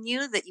bite in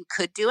you that you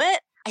could do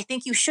it. I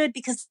think you should,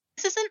 because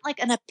this isn't like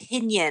an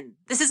opinion.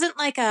 This isn't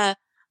like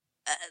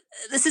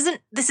this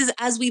is,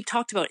 as we've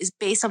talked about, is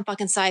based on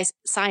fucking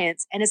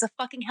science and is a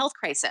fucking health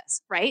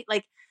crisis, right?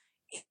 Like,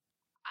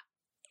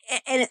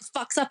 and it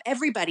fucks up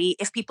everybody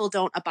if people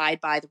don't abide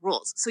by the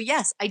rules. So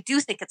yes, I do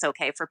think it's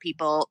okay for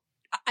people.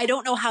 I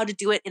don't know how to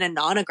do it in a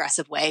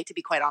non-aggressive way, to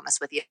be quite honest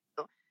with you,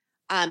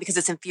 because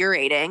it's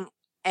infuriating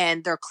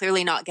and they're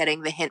clearly not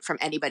getting the hint from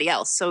anybody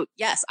else. So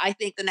yes, I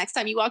think the next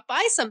time you walk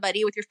by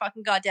somebody with your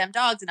fucking goddamn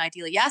dogs, and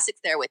ideally Yasik's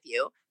there with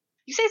you,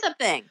 you say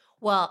something.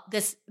 Well,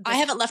 I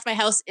haven't left my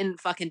house in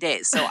fucking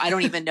days, so I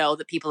don't even know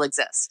that people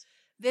exist.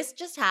 This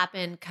just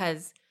happened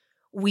because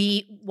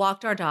we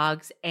walked our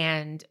dogs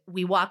and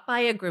we walked by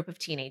a group of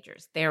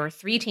teenagers. There were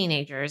 3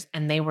 teenagers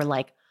and they were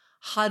like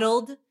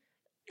huddled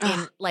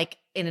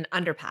in an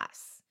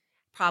underpass,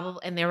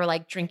 probably, and they were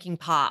like drinking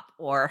pop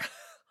or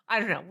I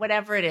don't know,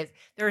 whatever it is.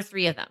 There were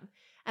 3 of them.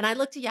 And I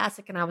looked at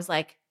Yasik and I was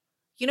like,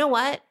 you know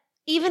what?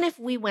 Even if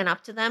we went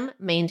up to them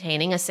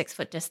maintaining a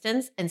 6-foot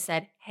distance and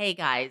said, hey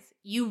guys,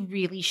 you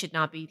really should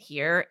not be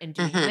here and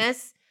doing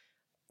this,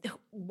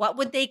 what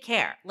would they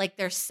care? Like,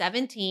 they're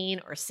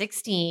 17 or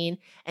 16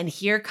 and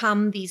here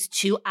come these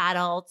 2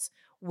 adults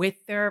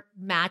with their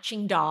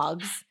matching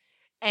dogs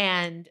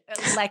and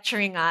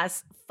lecturing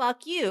us.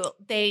 Fuck you.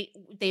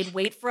 They'd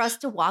wait for us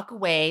to walk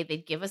away.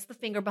 They'd give us the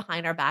finger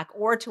behind our back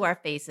or to our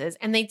faces,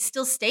 and they'd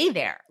still stay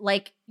there.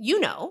 Like, you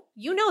know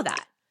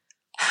that.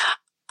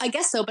 I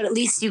guess so, but at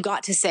least you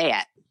got to say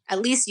it.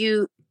 At least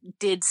you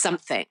did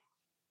something,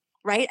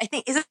 right? I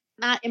think, isn't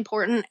that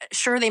important?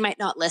 Sure, they might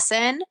not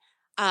listen.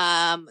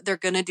 They're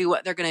going to do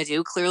what they're going to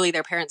do. Clearly,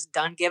 their parents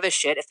don't give a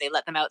shit if they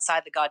let them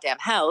outside the goddamn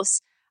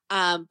house.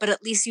 But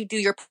at least you do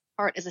your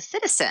part as a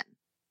citizen.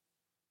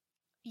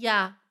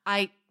 Yeah,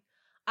 I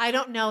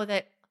don't know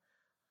that.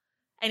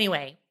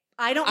 Anyway,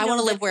 I don't know. I want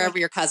to live wherever like,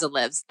 your cousin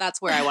lives.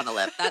 That's where I want to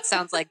live. That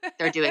sounds like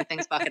they're doing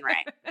things fucking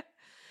right.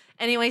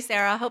 Anyway,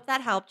 Sarah, hope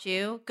that helped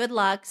you. Good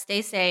luck.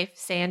 Stay safe.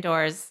 Stay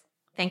indoors.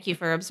 Thank you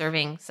for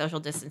observing social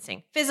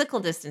distancing. Physical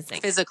distancing.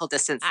 Physical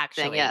distancing,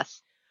 actually.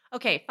 yes.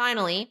 Okay,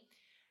 finally.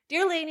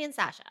 Dear Lainey and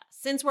Sasha,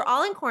 since we're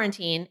all in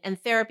quarantine and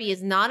therapy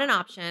is not an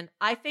option,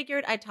 I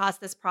figured I'd toss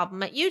this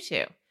problem at you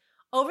two.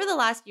 Over the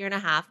last year and a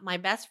half, my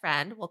best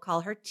friend, we'll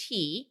call her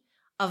T,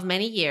 of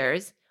many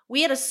years,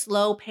 we had a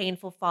slow,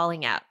 painful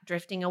falling out,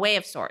 drifting away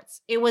of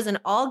sorts. It was an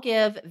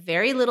all-give,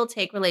 very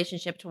little-take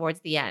relationship towards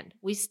the end.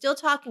 We still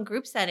talk in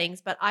group settings,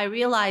 but I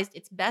realized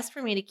it's best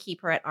for me to keep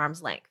her at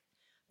arm's length.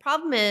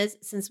 Problem is,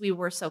 since we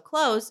were so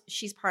close,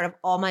 she's part of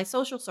all my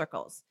social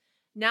circles.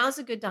 Now is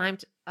a good time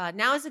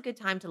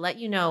to let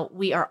you know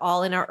we are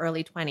all in our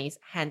early 20s,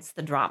 hence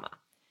the drama.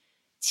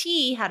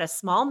 T had a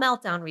small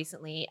meltdown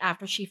recently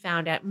after she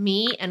found out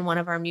me and one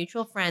of our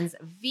mutual friends,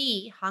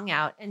 V, hung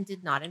out and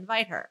did not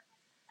invite her.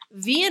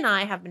 V and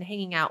I have been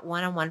hanging out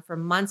one-on-one for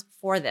months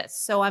before this,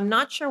 so I'm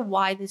not sure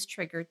why this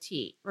triggered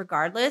T.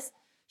 Regardless,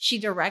 she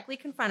directly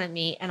confronted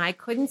me and I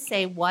couldn't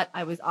say what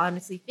I was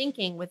honestly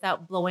thinking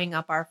without blowing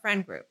up our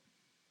friend group.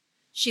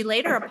 She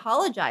later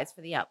apologized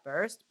for the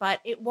outburst,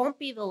 but it won't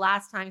be the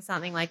last time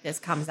something like this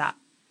comes up.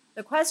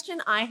 The question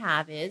I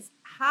have is,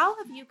 how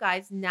have you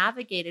guys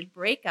navigated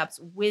breakups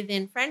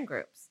within friend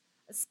groups,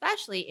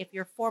 especially if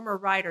your former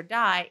ride or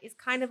die is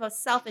kind of a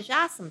selfish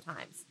ass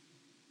sometimes?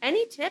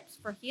 Any tips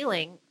for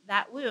healing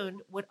that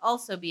wound would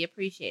also be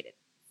appreciated.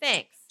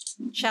 Thanks,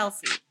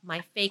 Chelsea,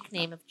 my fake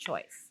name of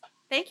choice.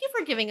 Thank you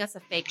for giving us a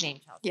fake name,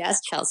 Chelsea.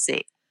 Yes,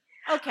 Chelsea.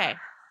 Okay.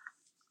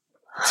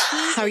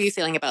 How are you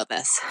feeling about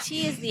this?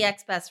 T is the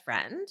ex-best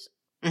friend.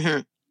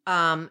 Mm-hmm.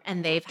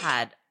 And they've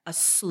had a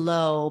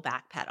slow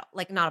backpedal.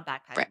 Like not a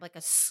backpedal, right. Like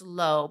a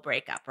slow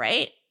breakup,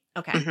 right?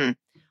 Okay. Mm-hmm.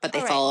 But they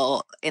All right.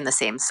 fall in the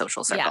same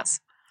social circles.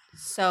 Yeah.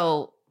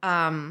 So,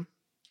 all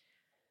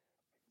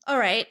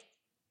right.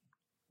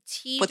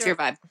 What's your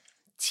vibe?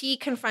 T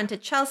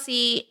confronted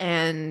Chelsea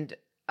and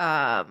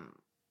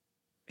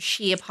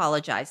she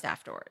apologized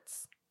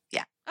afterwards.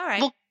 Yeah. All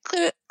right.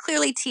 Well,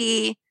 clearly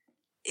T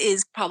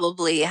is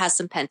probably has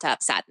some pent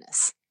up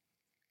sadness,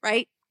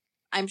 right?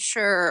 I'm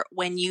sure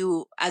when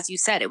you, as you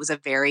said, it was a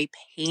very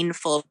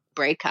painful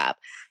breakup.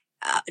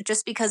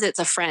 Just because it's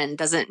a friend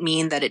doesn't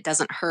mean that it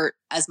doesn't hurt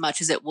as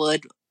much as it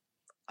would.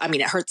 I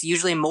mean, it hurts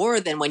usually more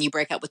than when you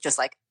break up with just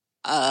like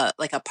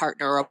a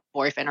partner or a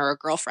boyfriend or a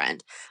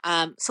girlfriend.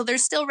 So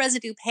there's still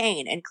residue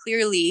pain. And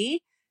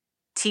clearly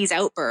T's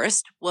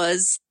outburst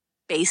was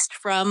based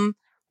from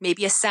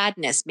maybe a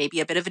sadness, maybe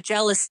a bit of a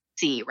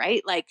jealousy,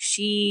 right? Like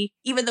she,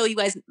 even though you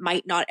guys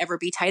might not ever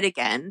be tight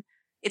again,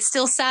 it's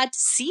still sad to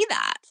see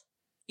that,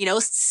 you know,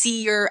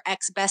 see your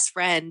ex-best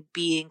friend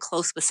being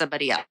close with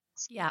somebody else.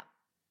 Yeah.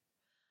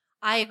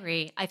 I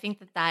agree. I think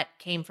that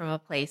came from a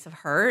place of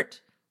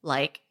hurt.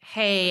 Like,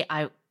 hey,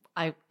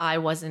 I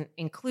wasn't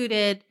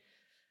included.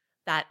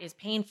 That is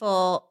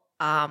painful.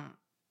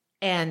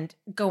 And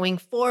going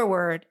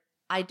forward,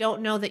 I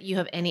don't know that you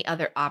have any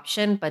other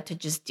option but to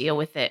just deal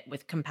with it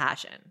with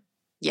compassion.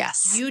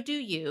 Yes. You do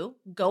you.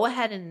 Go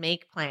ahead and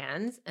make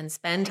plans and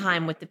spend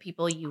time with the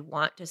people you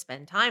want to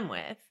spend time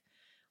with.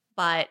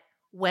 But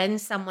when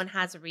someone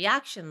has a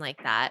reaction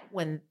like that,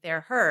 when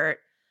they're hurt,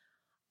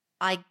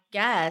 I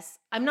guess,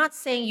 I'm not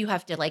saying you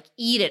have to like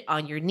eat it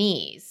on your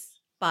knees,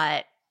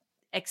 but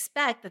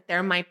expect that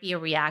there might be a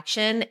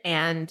reaction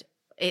and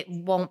it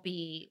won't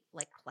be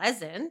like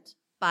pleasant,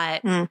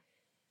 but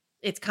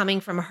it's coming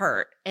from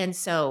hurt. And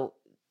so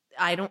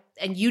and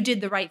you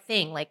did the right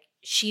thing. Like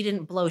she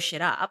didn't blow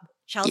shit up.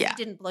 Chelsea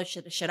didn't blow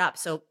shit up.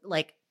 So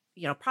like,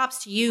 you know,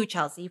 props to you,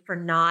 Chelsea, for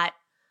not,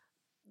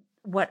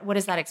 what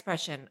is that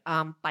expression?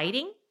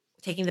 Biting?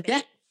 Taking the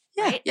bait?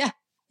 Yeah. Right?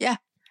 Yeah.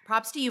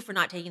 Props to you for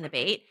not taking the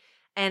bait.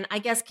 And I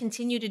guess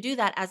continue to do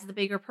that as the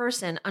bigger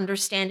person,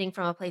 understanding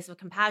from a place of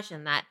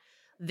compassion that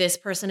this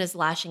person is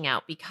lashing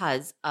out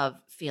because of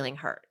feeling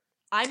hurt.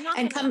 I'm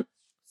not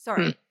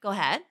sorry, go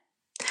ahead.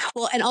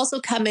 Well, and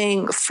also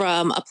coming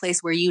from a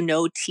place where you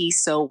know T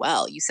so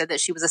well. You said that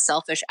she was a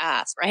selfish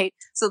ass, right?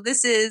 So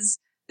this is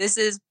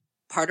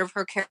part of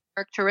her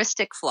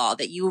characteristic flaw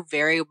that you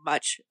very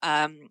much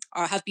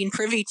have been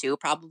privy to,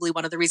 probably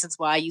one of the reasons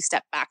why you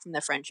stepped back from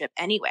the friendship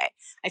anyway.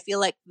 I feel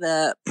like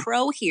the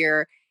pro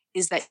here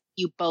is that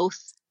you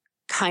both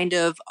kind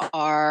of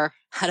are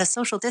at a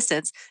social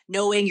distance,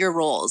 knowing your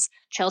roles.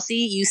 Chelsea,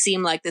 you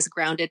seem like this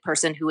grounded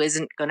person who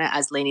isn't going to,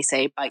 as Lainey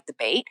say, bite the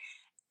bait.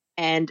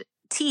 And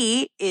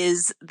T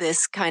is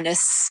this kind of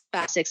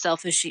spastic,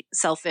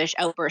 selfish,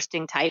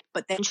 outbursting type,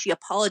 but then she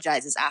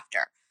apologizes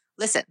after.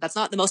 Listen, that's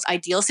not the most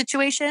ideal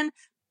situation,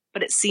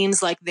 but it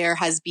seems like there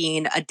has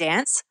been a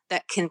dance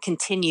that can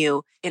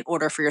continue in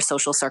order for your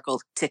social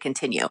circle to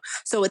continue.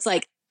 So it's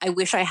like, I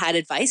wish I had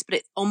advice, but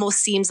it almost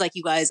seems like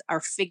you guys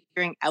are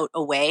figuring out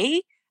a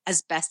way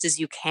as best as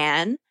you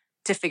can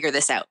to figure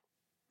this out,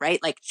 right?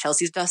 Like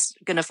Chelsea's just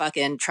going to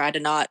fucking try to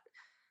not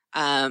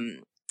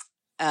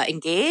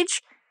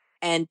engage.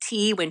 And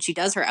T, when she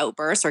does her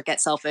outburst or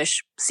get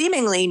selfish,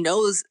 seemingly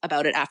knows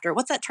about it after.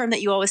 What's that term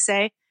that you always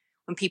say?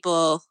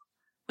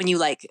 when you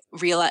like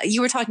realize,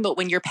 you were talking about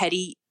when you're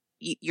petty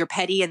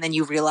and then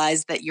you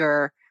realize that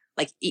you're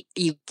like,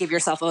 you give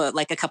yourself a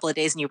couple of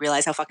days and you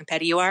realize how fucking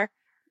petty you are.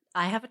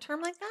 I have a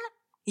term like that?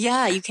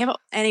 Yeah, you came up.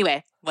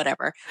 Anyway,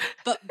 whatever.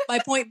 But my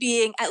point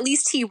being, at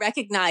least he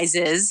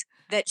recognizes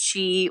that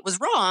she was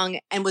wrong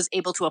and was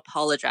able to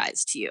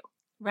apologize to you.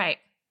 Right.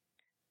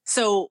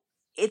 So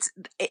it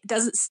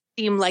doesn't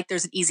seem like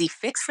there's an easy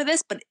fix for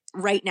this, but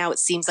right now it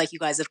seems like you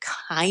guys have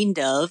kind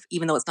of,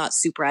 even though it's not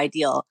super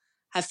ideal,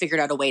 have figured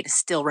out a way to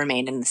still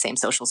remain in the same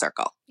social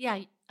circle. Yeah.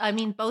 I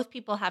mean, both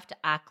people have to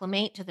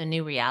acclimate to the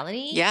new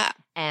reality. Yeah.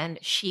 And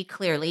she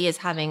clearly is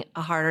having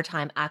a harder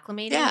time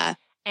acclimating. Yeah.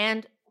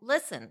 And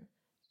listen,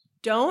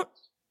 don't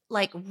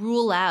like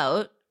rule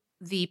out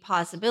the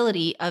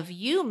possibility of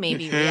you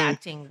maybe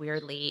reacting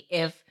weirdly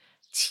if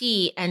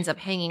T ends up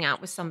hanging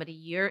out with somebody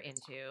you're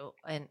into,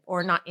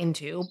 or not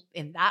into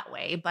in that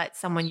way, but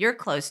someone you're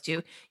close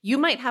to. You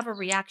might have a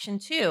reaction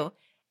too.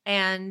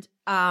 And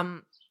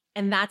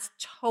that's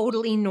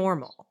totally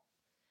normal.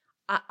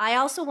 I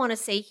also want to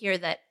say here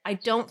that I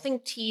don't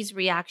think T's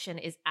reaction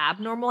is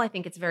abnormal. I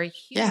think it's very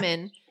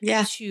human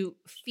to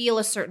feel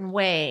a certain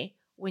way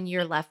when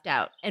you're left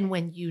out and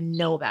when you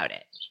know about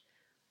it.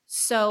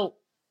 So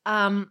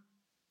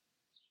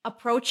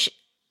approach,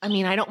 I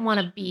mean, I don't want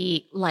to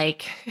be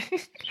like,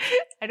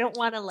 I don't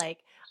want to like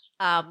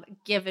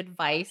give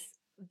advice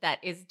that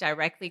is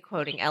directly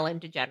quoting Ellen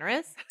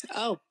DeGeneres.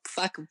 Oh,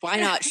 fuck. Why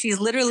not?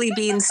 She's literally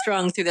being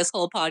strung through this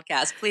whole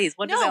podcast. Please.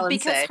 What does Ellen say?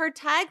 No, because her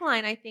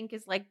tagline, I think,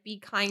 is like, be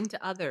kind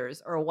to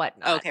others or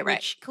whatnot. Okay, right.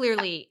 Which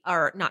clearly,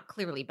 or not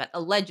clearly, but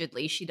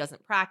allegedly she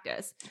doesn't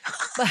practice.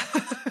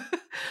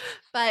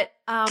 But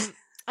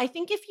I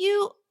think if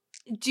you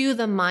do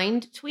the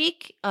mind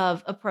tweak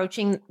of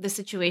approaching the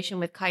situation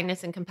with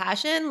kindness and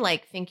compassion,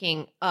 like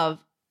thinking of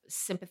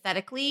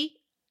sympathetically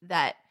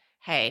that,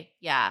 hey,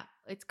 yeah,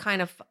 it's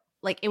kind of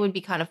like, it would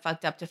be kind of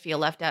fucked up to feel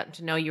left out and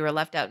to know you were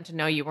left out and to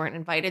know you weren't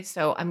invited.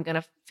 So I'm going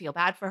to feel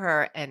bad for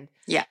her and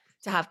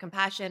to have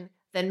compassion,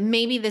 then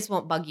maybe this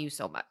won't bug you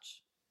so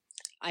much.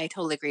 I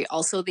totally agree.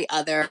 Also, the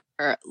other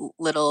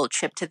little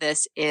chip to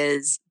this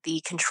is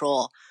the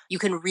control. You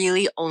can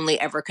really only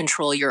ever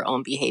control your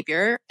own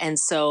behavior. And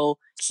so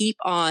keep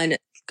on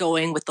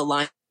going with the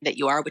line that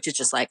you are, which is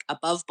just like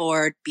above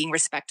board, being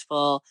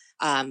respectful.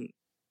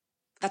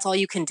 That's all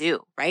you can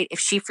do, right? If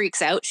she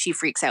freaks out, she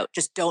freaks out.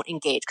 Just don't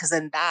engage, because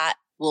then that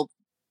will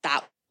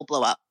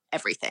blow up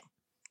everything.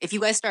 If you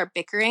guys start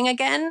bickering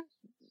again,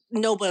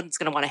 nobody's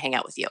going to want to hang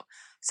out with you.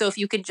 So if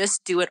you can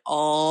just do it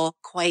all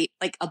quite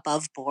like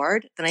above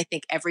board, then I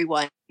think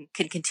everyone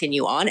can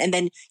continue on. And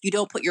then you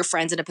don't put your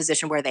friends in a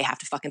position where they have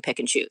to fucking pick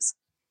and choose.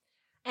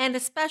 And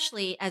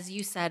especially, as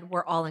you said,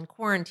 we're all in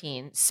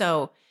quarantine.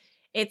 So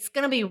it's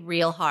going to be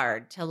real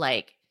hard to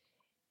like,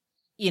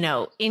 you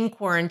know, in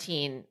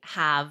quarantine,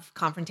 have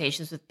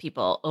confrontations with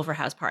people over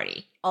house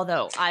party.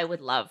 Although I would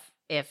love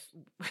if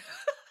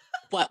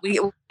what we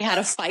had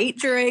a fight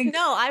during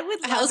no, I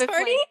would love house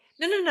party.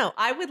 No.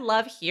 I would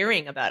love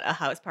hearing about a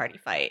house party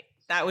fight.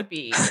 That would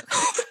be.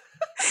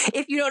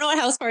 If you don't know what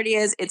house party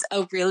is, it's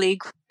a really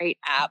great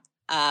app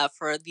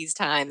for these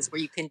times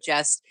where you can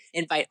just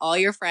invite all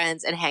your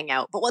friends and hang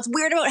out. But what's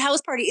weird about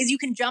house party is you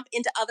can jump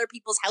into other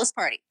people's house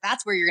party.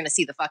 That's where you're going to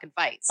see the fucking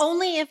fights.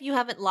 Only if you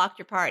haven't locked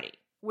your party.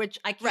 Which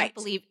I can't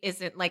believe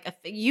isn't like a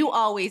thing. You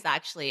always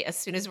actually, as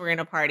soon as we're in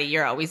a party,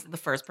 you're always the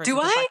first person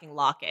to fucking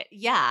lock it.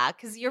 Yeah,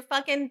 because you're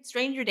fucking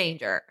stranger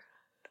danger.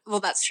 Well,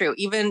 that's true.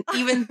 Even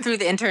through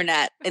the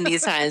internet in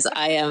these times,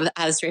 I am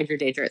a stranger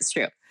danger. It's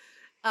true.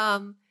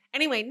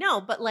 Anyway, no,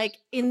 but like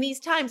in these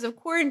times of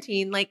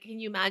quarantine, like,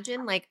 can you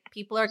imagine like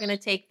people are going to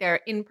take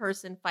their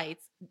in-person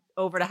fights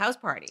over to house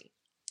party?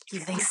 You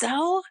think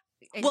so?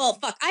 Well,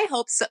 fuck, I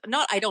hope so.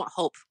 I don't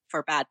hope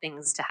for bad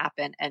things to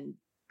happen and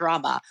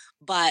drama,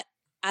 but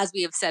as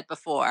we have said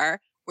before,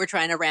 we're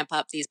trying to ramp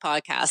up these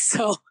podcasts.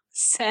 So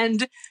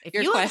send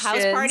your questions.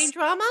 Have house party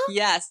drama?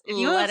 Yes. If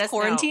you have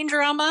quarantine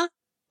drama,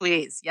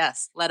 please,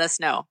 yes, let us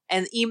know.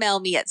 And email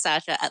me at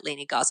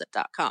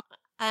sasha@laneygossip.com.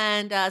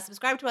 And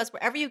subscribe to us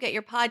wherever you get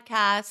your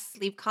podcasts.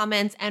 Leave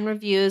comments and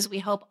reviews. We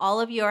hope all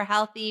of you are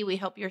healthy. We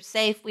hope you're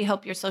safe. We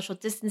hope you're social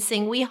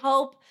distancing. We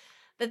hope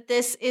that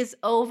this is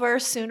over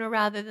sooner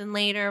rather than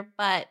later.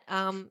 But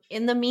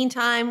in the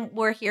meantime,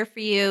 we're here for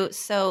you.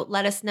 So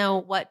let us know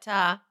what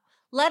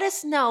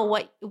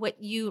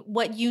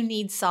you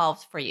need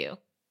solved for you.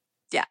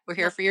 Yeah, we're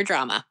here for your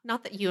drama.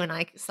 Not that you and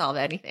I solve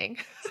anything.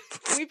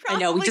 We I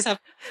know, we just have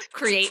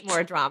create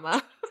more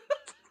drama.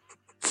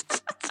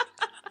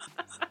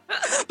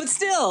 But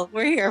still,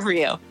 we're here for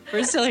you.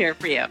 We're still here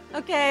for you.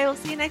 Okay, we'll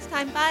see you next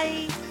time.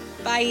 Bye.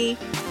 Bye.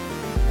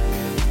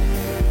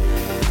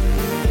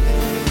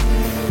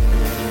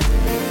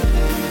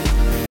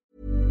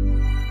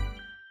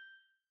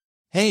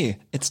 Hey,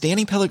 it's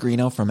Danny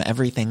Pellegrino from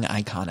Everything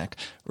Iconic.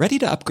 Ready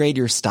to upgrade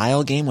your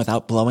style game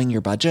without blowing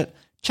your budget?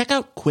 Check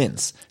out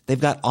Quince. They've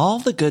got all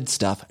the good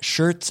stuff,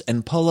 shirts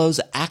and polos,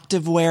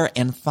 activewear,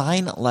 and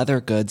fine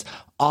leather goods,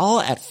 all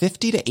at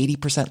 50 to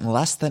 80%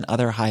 less than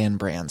other high-end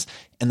brands.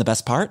 And the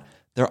best part?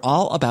 They're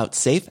all about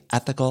safe,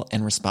 ethical,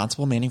 and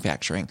responsible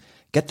manufacturing.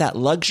 Get that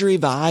luxury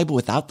vibe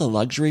without the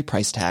luxury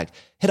price tag.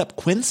 Hit up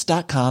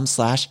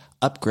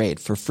quince.com/upgrade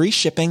for free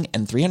shipping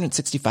and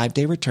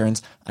 365-day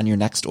returns on your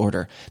next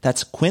order.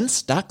 That's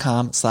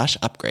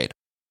quince.com/upgrade.